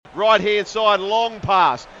Right-hand side, long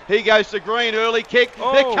pass. He goes to Green, early kick.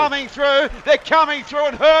 Oh. They're coming through,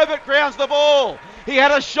 and Herbert grounds the ball. He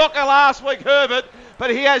had a shocker last week, Herbert,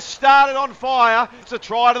 but he has started on fire. It's a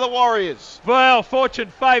try to the Warriors. Well,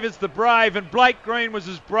 fortune favours the brave, and Blake Green was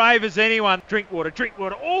as brave as anyone. Drink water,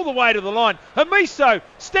 all the way to the line. Hamiso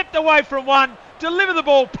stepped away from one, delivered the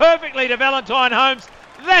ball perfectly to Valentine Holmes.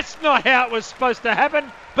 That's not how it was supposed to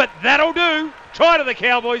happen, but that'll do. Try to the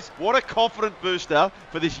Cowboys. What a confident booster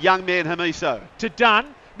for this young man, Hamiso. To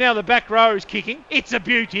Dunn. Now the back row is kicking. It's a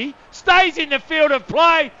beauty. Stays in the field of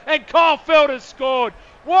play, and Kyle Felder's scored.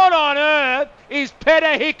 What on earth is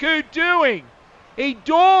Peta Hiku doing? He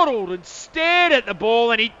dawdled and stared at the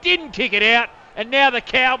ball, and he didn't kick it out. And now the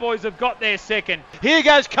Cowboys have got their second. Here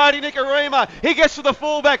goes Cody Nikorima. He gets to the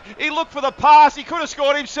fullback. He looked for the pass. He could have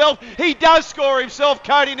scored himself. He does score himself,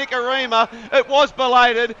 Cody Nikorima. It was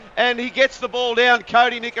belated, and he gets the ball down,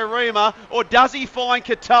 Cody Nikorima. Or does he find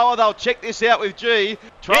Katoa? They'll check this out with G.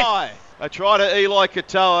 Try. Yes. A try to Eli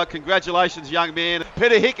Katoa. Congratulations, young man.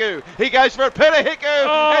 Peta Hiku. He goes for it. Peta Hiku.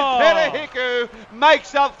 Oh. And Peta Hiku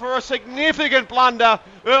makes up for a significant blunder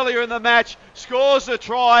earlier in the match. Scores the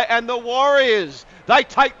try. And the Warriors, they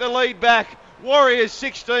take the lead back. Warriors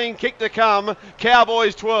 16, kick to come.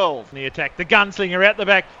 Cowboys 12. The attack. The gunslinger out the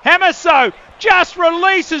back. Hamiso just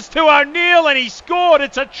releases to O'Neill, and he scored.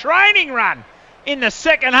 It's a training run in the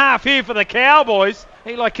second half here for the Cowboys.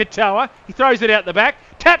 Eli Katoa, he throws it out the back,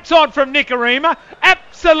 taps on from Nikorima,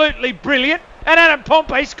 absolutely brilliant, and Adam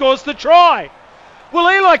Pompey scores the try.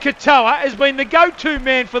 Well, Eli Katoa has been the go-to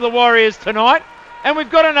man for the Warriors tonight, and we've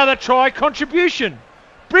got another try contribution.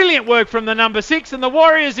 Brilliant work from the number 6, and the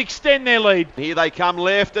Warriors extend their lead. Here they come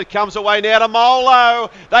left. It comes away now to Molo.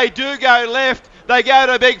 They do go left. They go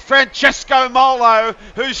to big Francesco Molo,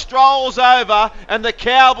 who strolls over, and the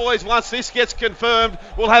Cowboys, once this gets confirmed,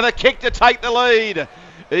 will have a kick to take the lead.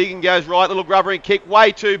 Egan goes right, little grubbering kick,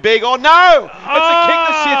 way too big. Oh no! It's a kick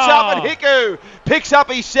that sits up, and Hiku picks up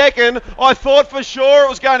his second. I thought for sure it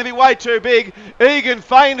was going to be way too big. Egan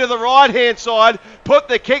feigned to the right-hand side, put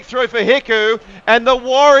the kick through for Hiku, and the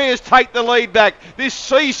Warriors take the lead back. This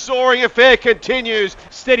seesawing affair continues.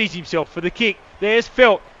 Steadies himself for the kick. There's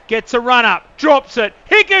Felt. Gets a run up, drops it.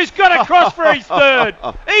 Hiku's got a cross for his third.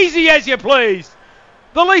 Easy as you please.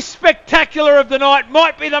 The least spectacular of the night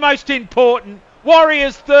might be the most important.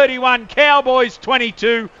 Warriors 31, Cowboys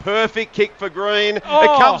 22. Perfect kick for Green. Oh.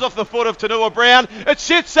 It comes off the foot of Tanua Brown. It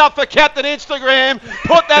sits up for Captain Instagram.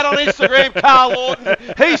 Put that on Instagram, Carl Lawton.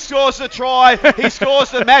 He scores the try. He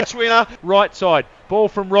scores the match winner. Right side, ball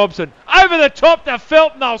from Robson. Over the top to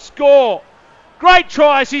Felt, and they'll score. Great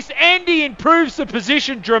try assist. Andy improves the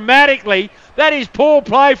position dramatically. That is poor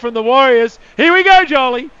play from the Warriors. Here we go,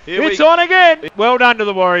 Jolie. It's on again. Well done to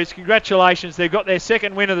the Warriors. Congratulations. They've got their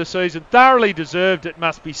second win of the season. Thoroughly deserved, it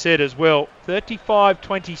must be said as well.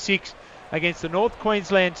 35-26 against the North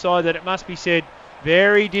Queensland side that, it must be said,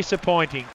 very disappointing.